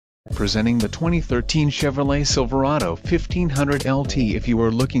Presenting the 2013 Chevrolet Silverado 1500 LT. If you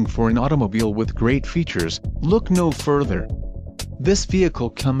are looking for an automobile with great features, look no further. This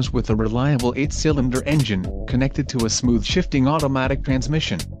vehicle comes with a reliable 8-cylinder engine, connected to a smooth shifting automatic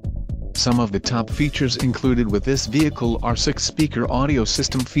transmission. Some of the top features included with this vehicle are 6-speaker audio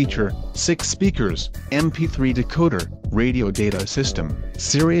system feature, 6 speakers, MP3 decoder, radio data system,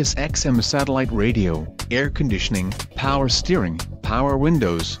 Sirius XM satellite radio, air conditioning, power steering, power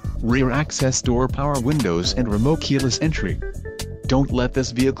windows, rear access door, power windows and remote keyless entry. Don't let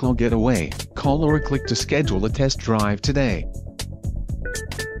this vehicle get away. Call or click to schedule a test drive today.